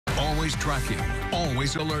always tracking,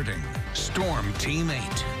 always alerting. Storm Team 8.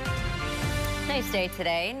 Nice day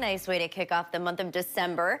today. Nice way to kick off the month of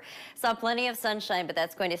December. Saw plenty of sunshine, but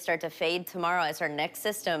that's going to start to fade tomorrow as our next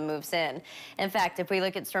system moves in. In fact, if we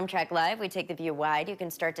look at Storm Track Live, we take the view wide, you can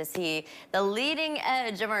start to see the leading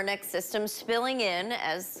edge of our next system spilling in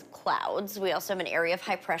as clouds. We also have an area of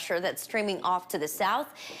high pressure that's streaming off to the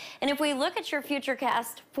south. And if we look at your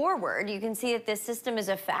futurecast forward, you can see that this system is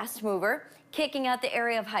a fast mover, kicking out the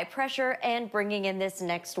area of high pressure and bringing in this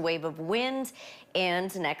next wave of wind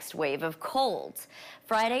and next wave of cold.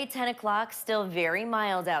 Friday, 10 o'clock, still very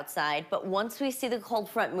mild outside, but once we see the cold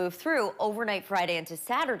front move through overnight Friday into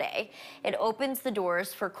Saturday, it opens the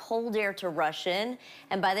doors for cold air to rush in.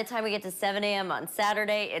 And by the time we get to 7 a.m. on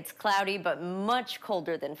Saturday, it's cloudy, but much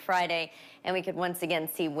colder than Friday. And we could once again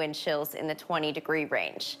see wind chills in the 20-degree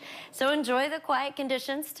range. So enjoy the quiet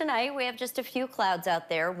conditions tonight. We have just a few clouds out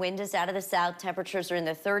there. Wind is out of the south. Temperatures are in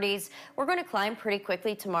the 30s. We're going to climb pretty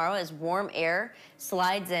quickly tomorrow as warm air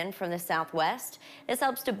slides in from the southwest. This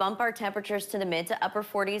helps to bump our temperatures to the mid to upper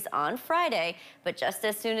 40s on Friday. But just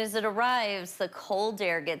as soon as it arrives, the cold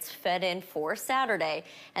air gets fed in for Saturday.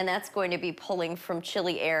 And that's going to be pulling from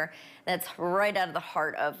chilly air that's right out of the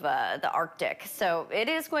heart of the Arctic. So it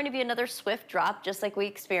is going to be another swift drop, just like we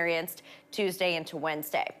experienced Tuesday into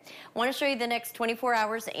Wednesday. I want to show you the next 24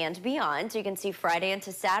 hours and beyond. So you can see Friday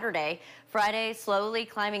into Saturday. Friday, slowly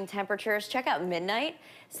climbing temperatures. Check out midnight,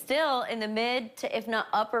 still in the mid to if not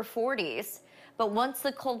upper 40s. But once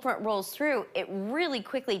the cold front rolls through, it really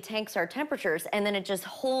quickly tanks our temperatures, and then it just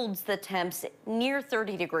holds the temps near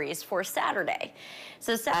 30 degrees for Saturday.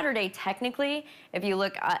 So Saturday, technically, if you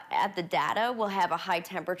look at the data, we'll have a high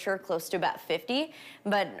temperature close to about 50,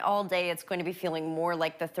 but all day it's going to be feeling more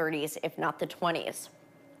like the 30s, if not the 20s.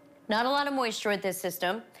 Not a lot of moisture with this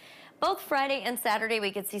system. Both Friday and Saturday, we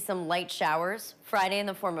could see some light showers. Friday in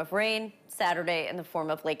the form of rain, Saturday in the form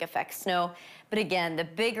of lake effect snow. But again, the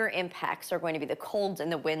bigger impacts are going to be the cold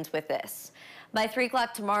and the winds with this. By 3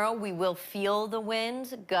 o'clock tomorrow, we will feel the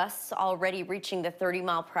wind, gusts already reaching the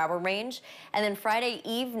 30-mile-per-hour range. And then Friday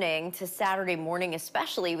evening to Saturday morning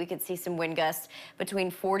especially, we could see some wind gusts between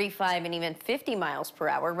 45 and even 50 miles per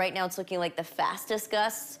hour. Right now, it's looking like the fastest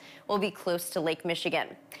gusts will be close to Lake Michigan.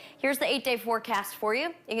 Here's the 8-day forecast for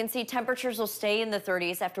you. You can see temperatures will stay in the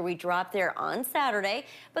 30s after we drop there on Saturday,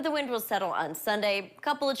 but the wind will settle on Sunday. A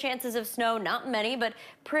couple of chances of snow, not many, but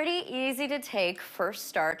pretty easy to take first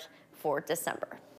start for December.